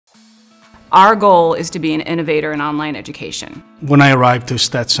Our goal is to be an innovator in online education. When I arrived to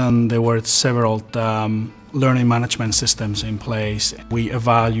Stetson, there were several learning management systems in place. We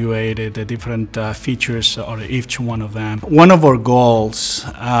evaluated the different features of each one of them. One of our goals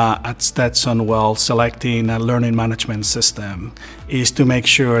at Stetson while selecting a learning management system is to make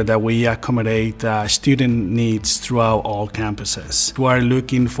sure that we accommodate student needs throughout all campuses. We are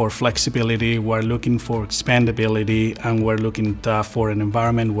looking for flexibility, we're looking for expandability, and we're looking for an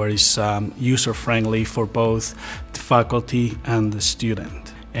environment where it's user-friendly for both the faculty and the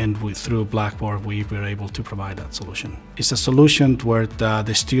student. And through Blackboard, we were able to provide that solution. It's a solution where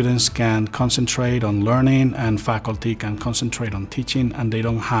the students can concentrate on learning and faculty can concentrate on teaching, and they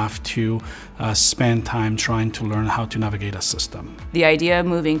don't have to spend time trying to learn how to navigate a system. The idea of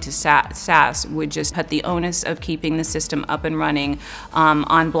moving to SaaS would just put the onus of keeping the system up and running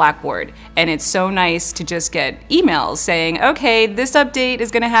on Blackboard. And it's so nice to just get emails saying, okay, this update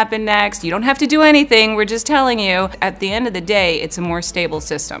is going to happen next. You don't have to do anything. We're just telling you. At the end of the day, it's a more stable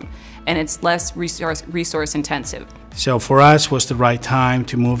system, and it's less resource intensive. So for us, was the right time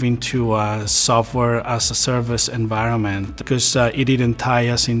to move into a software as a service environment because it didn't tie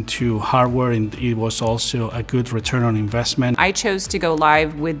us into hardware, and it was also a good return on investment. I chose to go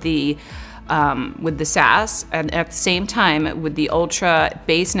live with the SaaS, and at the same time with the Ultra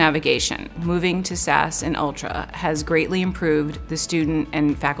base navigation. Moving to SaaS and Ultra has greatly improved the student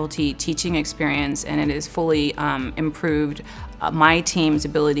and faculty teaching experience, and it has fully improved my team's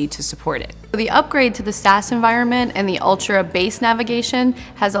ability to support it. The upgrade to the SaaS environment and the Ultra base navigation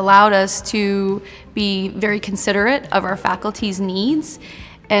has allowed us to be very considerate of our faculty's needs.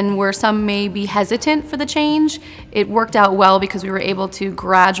 And where some may be hesitant for the change, it worked out well because we were able to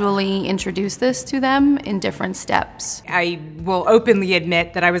gradually introduce this to them in different steps. I will openly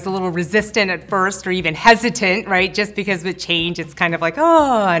admit that I was a little resistant at first, or even hesitant, right? Just because with change, it's kind of like,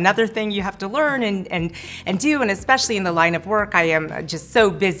 oh, another thing you have to learn and do, and especially in the line of work, I am just so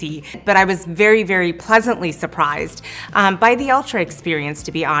busy. But I was very, very pleasantly surprised by the Ultra experience,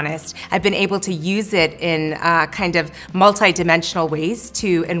 to be honest. I've been able to use it in kind of multi-dimensional ways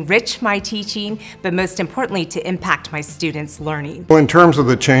to enrich my teaching, but most importantly, to impact my students' learning. Well, in terms of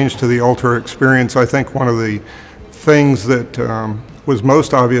the change to the Ultra experience, I think one of the things that was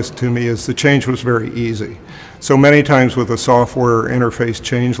most obvious to me is the change was very easy. So many times with a software interface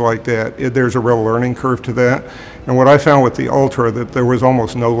change like that, there's a real learning curve to that. And what I found with the Ultra, that there was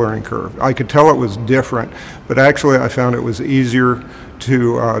almost no learning curve. I could tell it was different, but actually I found it was easier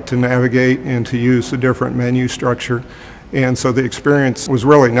to navigate and to use the different menu structure. And so the experience was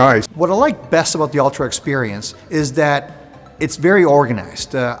really nice. What I like best about the Ultra experience is that it's very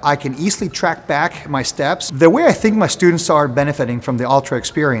organized. I can easily track back my steps. The way I think my students are benefiting from the Ultra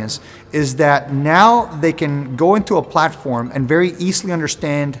experience is that now they can go into a platform and very easily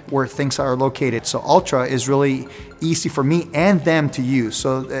understand where things are located. So Ultra is really easy for me and them to use.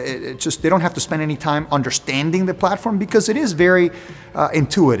 So they don't have to spend any time understanding the platform because it is very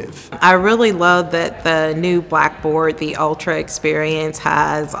intuitive. I really love that the new Blackboard, the Ultra experience,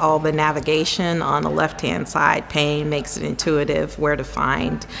 has all the navigation on the left-hand side pane, makes it intuitive where to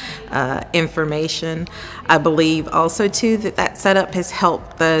find information. I believe also too that setup has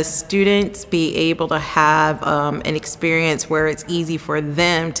helped the students be able to have an experience where it's easy for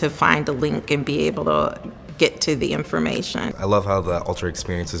them to find a link and be able to get to the information. I love how the Ultra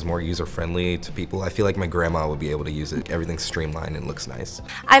experience is more user-friendly to people. I feel like my grandma would be able to use it. Everything's streamlined and looks nice.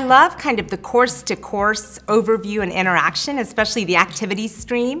 I love kind of the course-to-course overview and interaction, especially the activities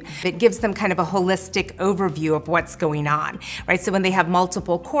stream. It gives them kind of a holistic overview of what's going on, right? So when they have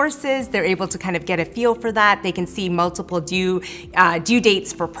multiple courses, they're able to kind of get a feel for that. They can see multiple due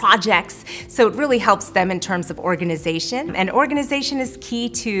dates for projects. So it really helps them in terms of organization. And organization is key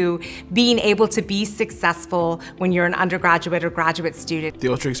to being able to be successful when you're an undergraduate or graduate student. The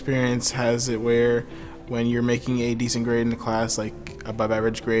Ultra experience has it where when you're making a decent grade in the class, like above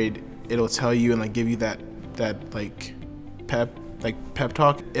average grade, it'll tell you and like give you that pep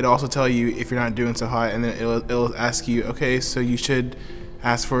talk. It'll also tell you if you're not doing so hot, and then it'll ask you, okay, so you should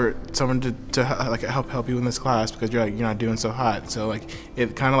ask for someone to like help you in this class because you're not doing so hot. So like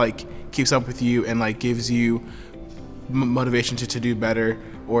it kind of like keeps up with you and like gives you motivation to do better,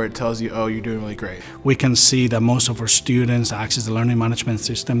 or it tells you, oh, you're doing really great. We can see that most of our students access the learning management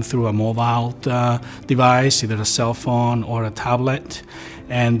system through a mobile device, either a cell phone or a tablet,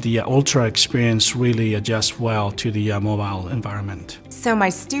 and the Ultra experience really adjusts well to the mobile environment. So my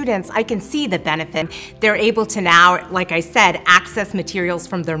students, I can see the benefit. They're able to now, like I said, access materials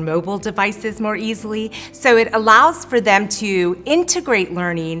from their mobile devices more easily. So it allows for them to integrate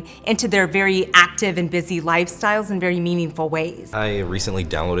learning into their very active and busy lifestyles in very meaningful ways. I recently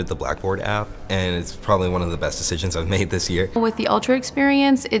downloaded the Blackboard app, and it's probably one of the best decisions I've made this year. With the Ultra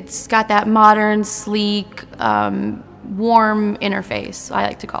experience, it's got that modern, sleek, warm interface. I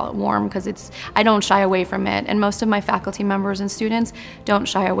like to call it warm because I don't shy away from it, and most of my faculty members and students don't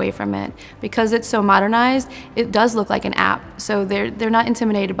shy away from it. Because it's so modernized, it does look like an app, so they're not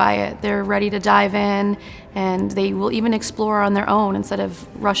intimidated by it. They're ready to dive in, and they will even explore on their own instead of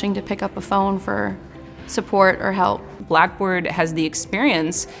rushing to pick up a phone for support or help. Blackboard has the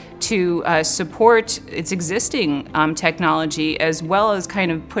experience to support its existing technology as well as kind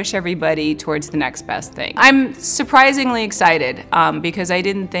of push everybody towards the next best thing. I'm surprisingly excited because I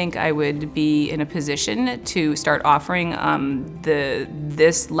didn't think I would be in a position to start offering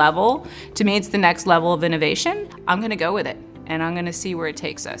this level. To me, it's the next level of innovation. I'm going to go with it, and I'm going to see where it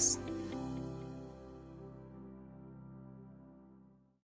takes us.